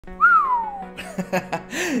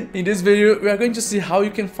In this video, we are going to see how you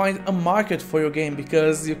can find a market for your game,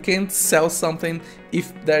 because you can't sell something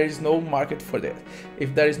if there is no market for that,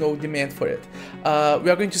 if there is no demand for it. We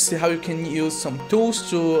are going to see how you can use some tools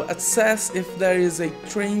to assess if there is a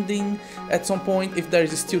trending at some point, if there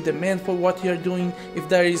is still demand for what you are doing, if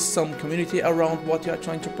there is some community around what you are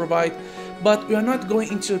trying to provide. But we are not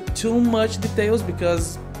going into too much details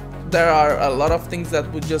because there are a lot of things that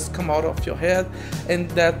would just come out of your head and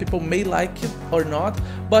that people may like it or not,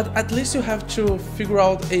 but at least you have to figure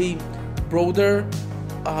out a broader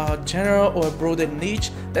genre or a broader niche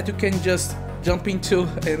that you can just jump into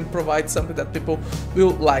and provide something that people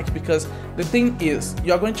will like. Because the thing is,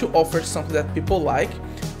 you are going to offer something that people like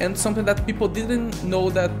and something that people didn't know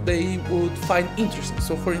that they would find interesting.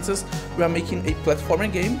 So for instance, we are making a platformer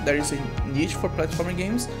game. There is a niche for platformer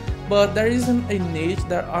games, but there isn't a niche,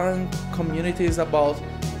 there aren't communities about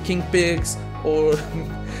king pigs or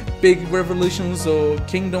pig revolutions or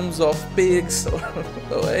kingdoms of pigs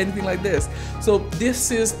or anything like this. So this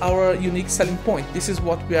is our unique selling point. This is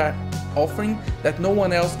what we are offering that no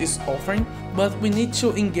one else is offering, but we need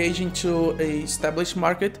to engage into a established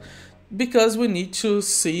market because we need to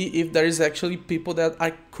see if there is actually people that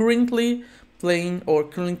are currently playing or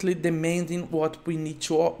currently demanding what we need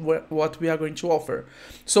to what we are going to offer.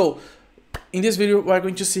 So in this video, we are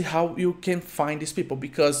going to see how you can find these people,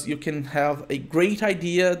 because you can have a great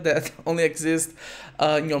idea that only exists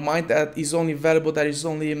in your mind, that is only valuable, that is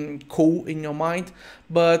only cool in your mind,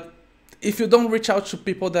 but if you don't reach out to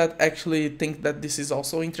people that actually think that this is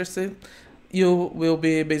also interesting, you will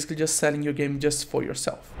be basically just selling your game just for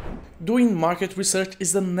yourself. Doing market research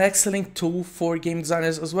is an excellent tool for game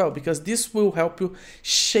designers as well, because this will help you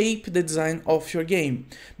shape the design of your game.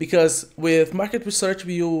 Because with market research,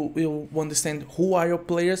 you will understand who are your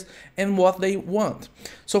players and what they want.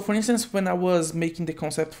 So for instance, when I was making the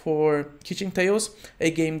concept for Kitchen Tales, a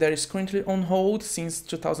game that is currently on hold since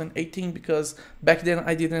 2018, because back then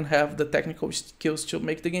I didn't have the technical skills to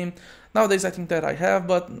make the game. Nowadays I think that I have,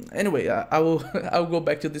 but anyway, I'll go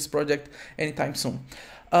back to this project anytime soon.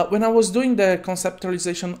 When I was doing the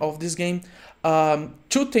conceptualization of this game,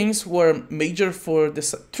 three things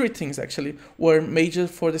actually were major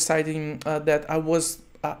for deciding that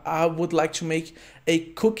I would like to make a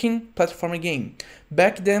cooking platformer game.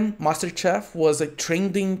 Back then, MasterChef was a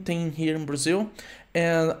trending thing here in Brazil,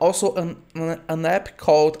 and also an app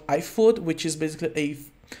called iFood, which is basically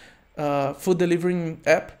a food delivering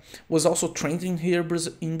app, was also trending here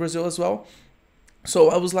in Brazil as well.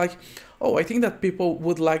 So I was like, oh, I think that people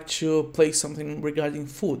would like to play something regarding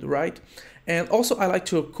food, right? And also I like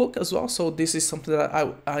to cook as well, so this is something that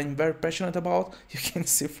I'm very passionate about. You can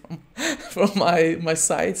see from my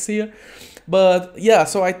sides here. But yeah,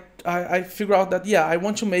 so I figured out that yeah, I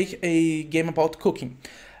want to make a game about cooking.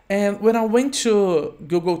 And when I went to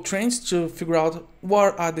Google Trends to figure out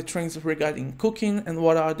what are the trends regarding cooking and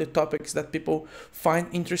what are the topics that people find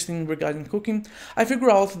interesting regarding cooking, I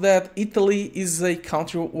figured out that Italy is a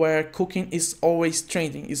country where cooking is always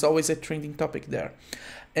trending, is always a trending topic there.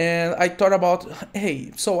 And I thought about,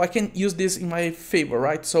 hey, so I can use this in my favor,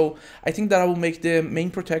 right? So I think that I will make the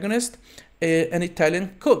main protagonist an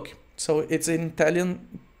Italian cook. So it's an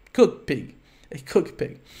Italian cook pig, a cook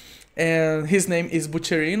pig. And his name is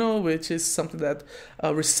Buccerino, which is something that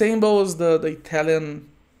resembles the Italian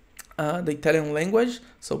language,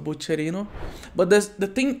 so Buccerino. But the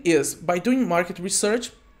thing is, by doing market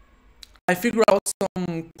research, I figure out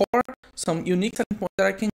some unique selling points that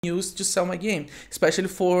I can use to sell my game, especially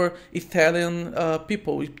for Italian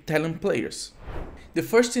people, Italian players. The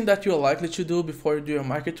first thing that you're likely to do before you do your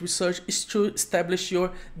market research is to establish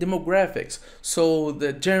your demographics. So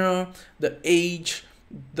the genre, the age,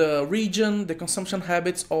 the region, the consumption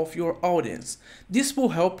habits of your audience. This will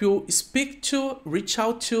help you speak to, reach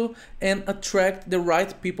out to, and attract the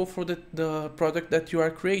right people for the product that you are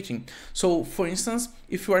creating. So for instance,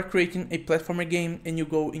 if you are creating a platformer game and you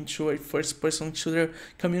go into a first-person shooter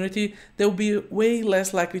community, they'll be way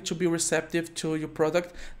less likely to be receptive to your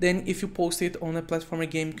product than if you post it on a platformer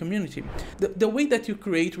game community. The way that you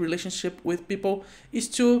create relationship with people is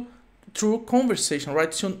through conversation,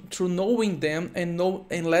 right? Through knowing them and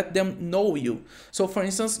let them know you. So for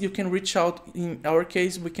instance, you can reach out, in our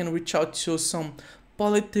case, we can reach out to some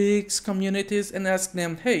politics communities and ask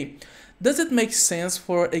them, hey, does it make sense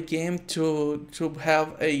for a game to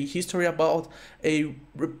have a history about a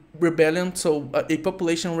rebellion, so a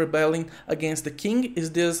population rebelling against the king?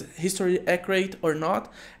 Is this history accurate or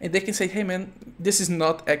not? And they can say, hey man, this is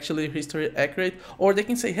not actually history accurate, or they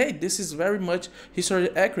can say, hey, this is very much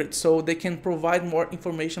history accurate. So they can provide more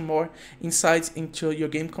information, more insights into your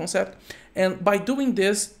game concept. And by doing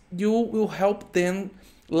this, you will help them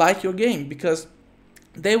like your game, because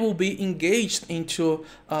they will be engaged into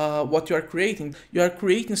what you are creating. You are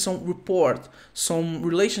creating some rapport, some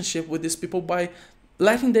relationship with these people by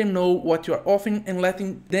letting them know what you are offering and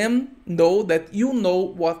letting them know that you know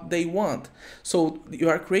what they want. So you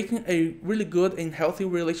are creating a really good and healthy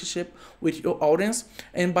relationship with your audience,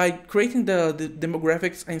 and by creating the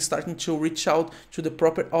demographics and starting to reach out to the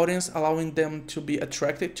proper audience, allowing them to be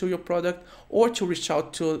attracted to your product or to reach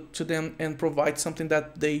out to them and provide something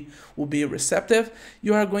that they will be receptive,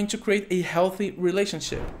 you are going to create a healthy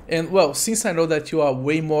relationship. And well, since I know that you are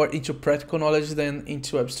way more into practical knowledge than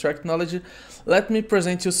into abstract knowledge, let me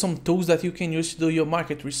present you some tools that you can use to do your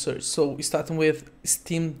market research. So starting with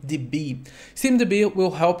SteamDB. SteamDB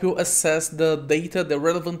will help you assess the data, the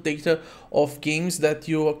relevant data of games that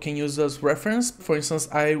you can use as reference. For instance,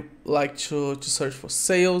 I like to search for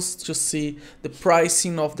sales, to see the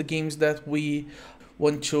pricing of the games that we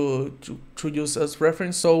want to use as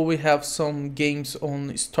reference. So we have some games on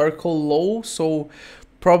historical low, so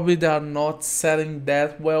probably they are not selling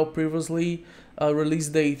that well previously. Release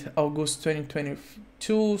date August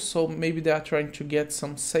 2022, so maybe they are trying to get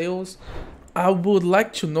some sales. I would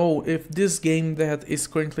like to know if this game that is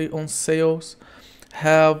currently on sales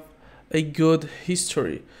have a good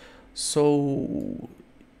history. So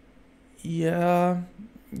yeah,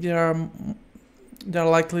 they're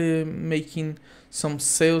likely making some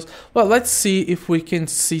sales. Well, let's see if we can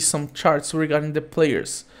see some charts regarding the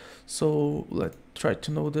players. So let's try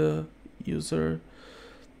to know the user.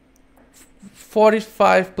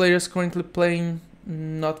 45 players currently playing,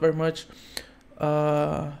 not very much.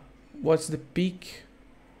 What's the peak?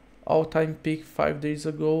 All-time peak 5 days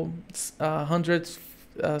ago.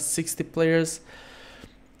 160 players,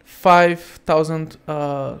 5,000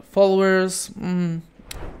 followers.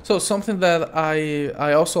 So something that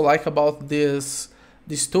I also like about this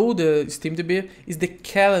tool, the SteamDB, is the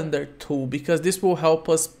calendar tool, because this will help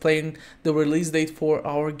us plan the release date for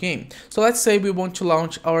our game. So let's say we want to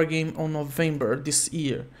launch our game on November this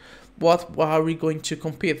year. What are we going to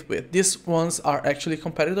compete with? These ones are actually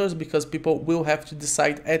competitors, because people will have to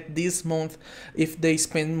decide at this month if they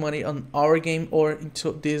spend money on our game or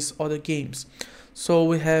into these other games. So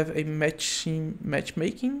we have a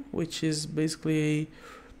matchmaking, which is basically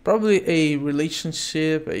probably a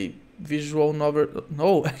relationship, a visual novel.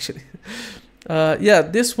 No, actually. Yeah,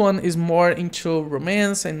 this one is more into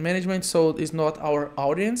romance and management, so it's not our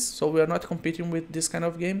audience. So we are not competing with this kind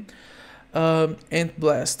of game. And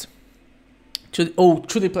Blast.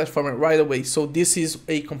 2D platformer right away. So this is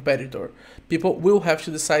a competitor. People will have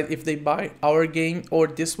to decide if they buy our game or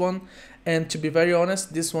this one. And to be very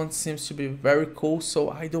honest, this one seems to be very cool, so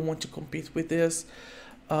I don't want to compete with this.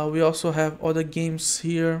 We also have other games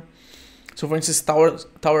here. So for instance,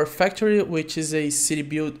 Tower Factory, which is a city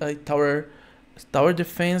build, a tower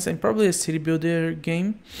defense, and probably a city builder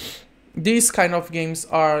game. These kind of games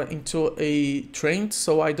are into a trend,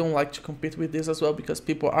 so I don't like to compete with this as well, because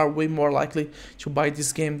people are way more likely to buy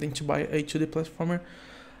this game than to buy a 2D platformer.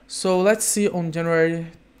 So let's see on January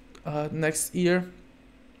next year.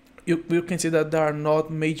 You can see that there are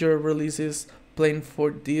not major releases planned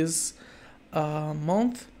for this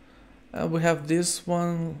month. We have this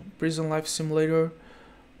one, Prison Life Simulator,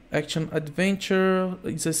 action adventure.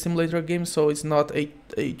 It's a simulator game, so it's not a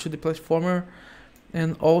 2D platformer.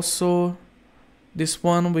 And also this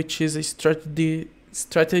one, which is a strategy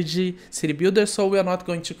city builder, so we are not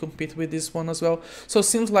going to compete with this one as well. So it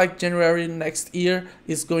seems like January next year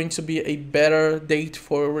is going to be a better date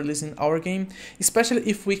for releasing our game, especially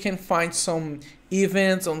if we can find some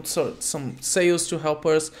events on some sales to help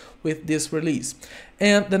us with this release.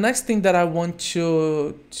 And the next thing that I want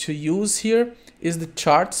to use here is the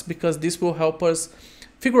charts, because this will help us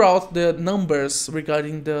figure out the numbers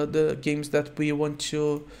regarding the games that we want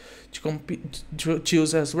to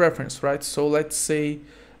use as reference, right? So let's say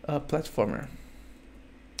platformer,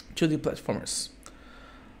 2D platformers.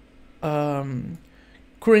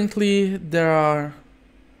 Currently there are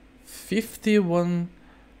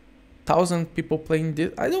 51,000 people playing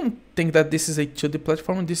this. I don't think that this is a 2D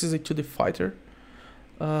platformer. This is a 2D fighter.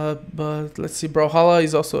 But let's see, Brawlhalla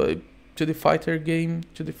is also a 2D fighter game,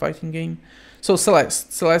 2D fighting game. So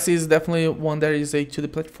Celeste is definitely one that is a 2D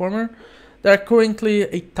platformer. There are currently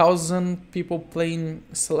 1,000 people playing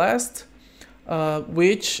Celeste,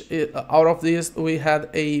 which out of this we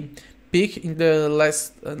had a peak in the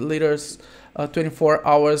latest 24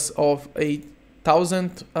 hours of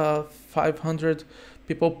 1,500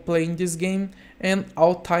 people playing this game, and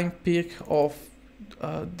all-time peak of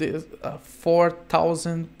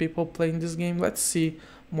 4,000 people playing this game. Let's see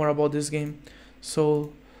more about this game.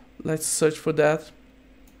 So let's search for that.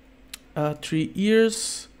 3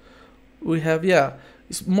 years. We have, yeah,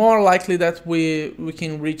 it's more likely that we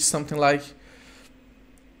can reach something like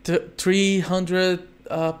 300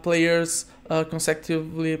 players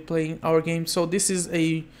consecutively playing our game. So this is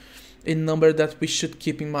a number that we should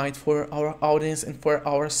keep in mind for our audience and for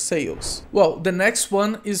our sales. Well, the next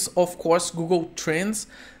one is of course Google Trends.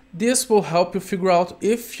 This will help you figure out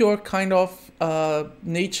if your kind of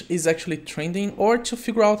niche is actually trending, or to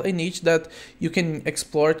figure out a niche that you can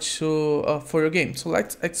explore to for your game. So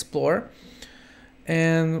let's explore,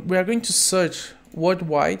 and we are going to search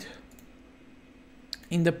worldwide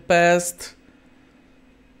in the past.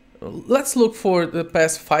 Let's look for the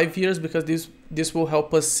past 5 years, because this will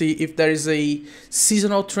help us see if there is a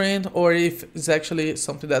seasonal trend or if it's actually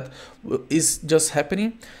something that is just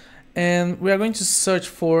happening. And we are going to search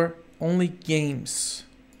for only games.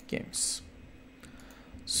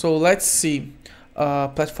 So let's see,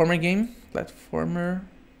 platform game,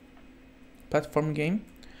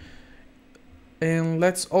 and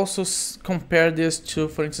let's also compare this to,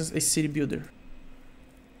 for instance, a city builder.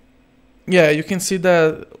 Yeah, you can see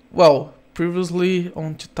that, well, previously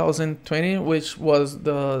on 2020, which was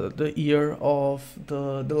the year of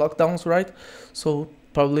the lockdowns, right? So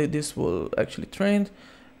probably this will actually trend.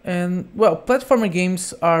 And well, platformer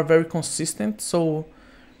games are very consistent, so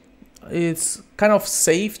it's kind of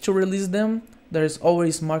safe to release them. There's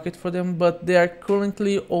always market for them, but they are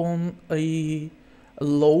currently on a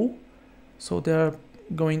low, so they're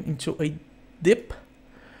going into a dip.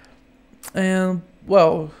 And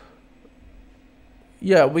well,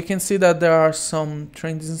 yeah, we can see that there are some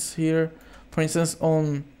trends here. For instance,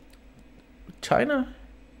 on China,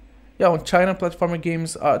 yeah, on China, platformer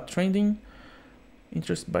games are trending.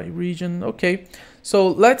 Interest by region. Okay, so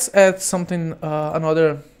let's add something,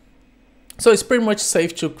 another. So it's pretty much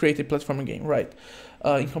safe to create a platformer game, right?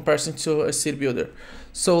 In comparison to a city builder.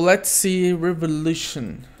 So let's see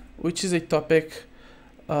Revolution, which is a topic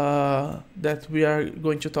that we are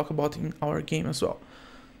going to talk about in our game as well.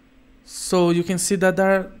 So you can see that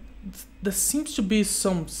there seems to be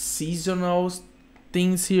some seasonal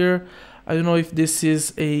things here. I don't know if this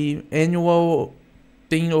is a annual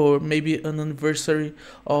thing or maybe an anniversary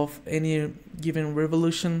of any given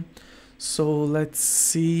revolution. So let's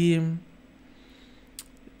see.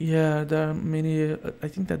 Yeah, there are many. I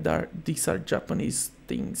think that these are Japanese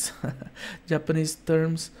things, Japanese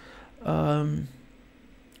terms.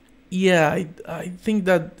 Yeah, I think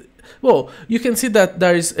that. Well, you can see that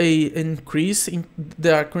there is a increase in,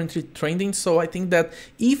 they are currently trending. So I think that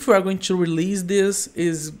if we are going to release this,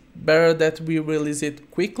 is better that we release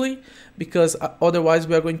it quickly, because otherwise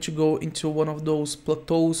we are going to go into one of those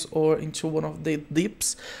plateaus or into one of the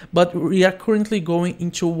dips. But we are currently going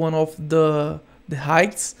into one of the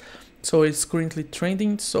heights, so it's currently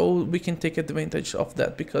trending, so we can take advantage of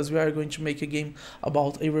that, because we are going to make a game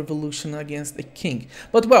about a revolution against a king.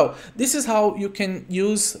 But well, this is how you can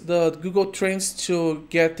use the Google Trends to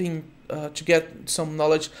get some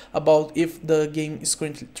knowledge about if the game is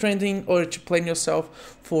currently trending, or to plan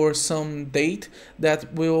yourself for some date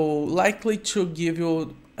that will likely to give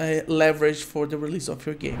you a leverage for the release of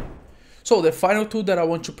your game. So the final tool that I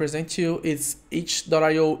want to present to you is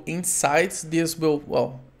itch.io Insights. This will,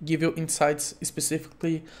 well, give you insights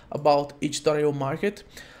specifically about itch.io market.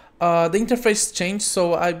 The interface changed,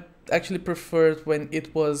 so I actually preferred when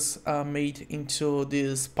it was made into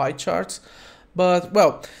these pie charts. But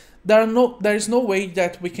well, there is no way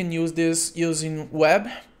that we can use this using web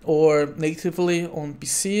or natively on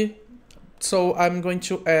PC. So I'm going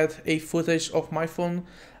to add a footage of my phone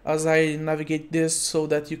as I navigate this, so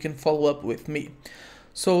that you can follow up with me.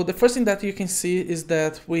 So the first thing that you can see is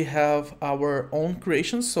that we have our own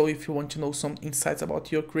creations. So if you want to know some insights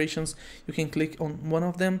about your creations, you can click on one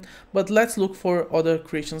of them. But let's look for other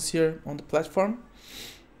creations here on the platform.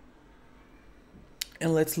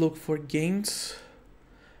 And let's look for games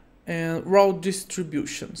and raw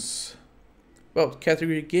distributions. Well,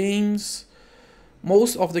 category games.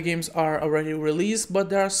 Most of the games are already released,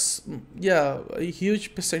 but there's, yeah, a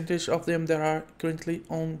huge percentage of them that are currently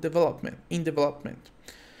in development.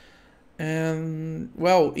 And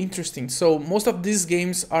well, interesting. So most of these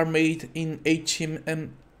games are made in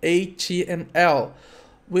HTML,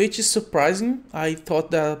 which is surprising. I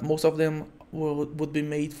thought that most of them would be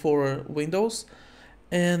made for Windows,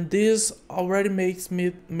 and this already makes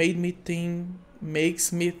me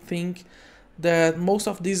think that most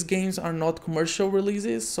of these games are not commercial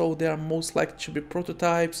releases, so they are most likely to be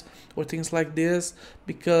prototypes or things like this,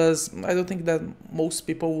 because I don't think that most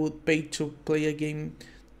people would pay to play a game,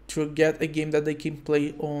 to get a game that they can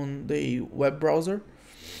play on the web browser.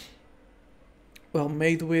 Well,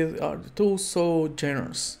 made with the tools so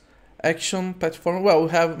generous. Action platformer. Well, we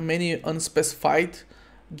have many unspecified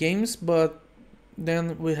games, but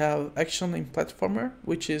then we have action and platformer,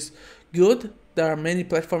 which is good. There are many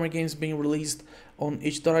platformer games being released on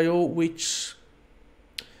itch.io, which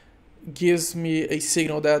gives me a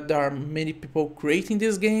signal that there are many people creating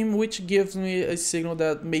this game, which gives me a signal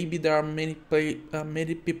that maybe there are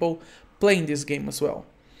many people playing this game as well.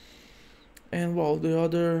 And well, the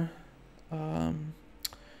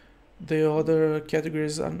other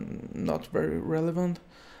categories are not very relevant.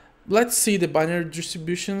 Let's see the binary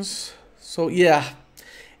distributions. So yeah,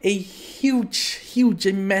 a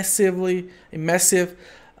massive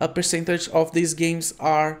percentage of these games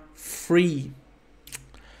are free.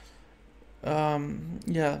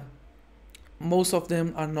 Yeah, most of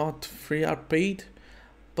them are not free, are paid,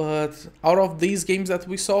 but out of these games that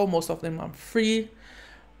we saw, most of them are free,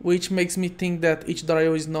 which makes me think that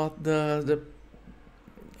itch.io is not the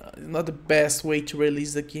best way to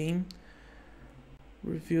release the game.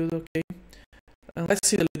 Reviewed, okay. And let's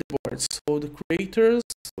see the leaderboards. So the creators,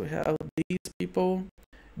 we have these people.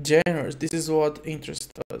 Genres, this is what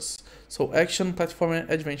interests us. So action, platformer,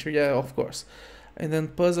 adventure, yeah, of course. And then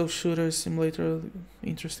puzzle, shooter, simulator,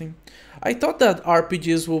 interesting. I thought that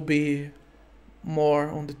RPGs will be more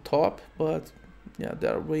on the top, but yeah,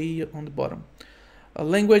 they're way on the bottom.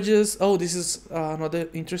 Languages, oh, this is another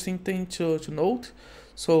interesting thing to note.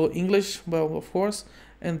 So English, well, of course,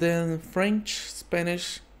 and then French,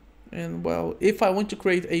 Spanish, and well, if I want to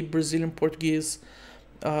create a Brazilian Portuguese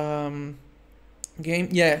game,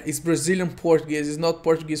 yeah, it's Brazilian Portuguese, it's not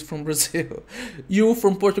Portuguese from Brazil. You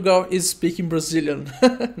from Portugal is speaking Brazilian,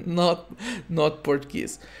 not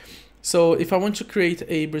Portuguese. So if I want to create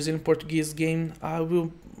a Brazilian Portuguese game, I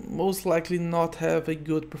will most likely not have a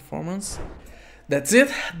good performance. That's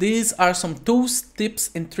it. These are some tools, tips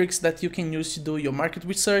and tricks that you can use to do your market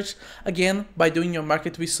research. Again, by doing your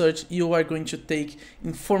market research, you are going to take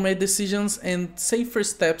informed decisions and safer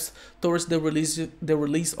steps towards the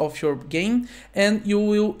release of your game, and you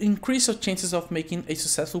will increase your chances of making a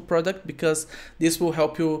successful product, because this will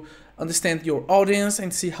help you understand your audience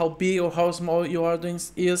and see how big or how small your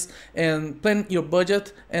audience is, and plan your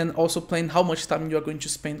budget, and also plan how much time you are going to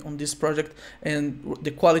spend on this project and the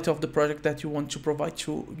quality of the project that you want to provide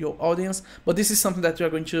to your audience. But this is something that we are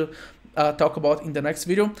going to talk about in the next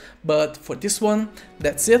video. But for this one,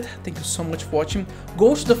 that's it. Thank you so much for watching.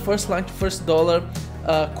 Go to the First Line to First Dollar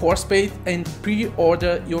course page and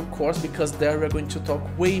pre-order your course, because there we're going to talk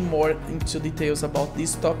way more into details about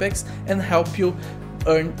these topics and help you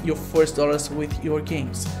earn your first dollars with your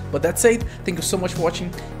games. But that's it. Thank you so much for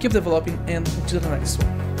watching. Keep developing, and until the next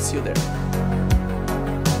one. See you there.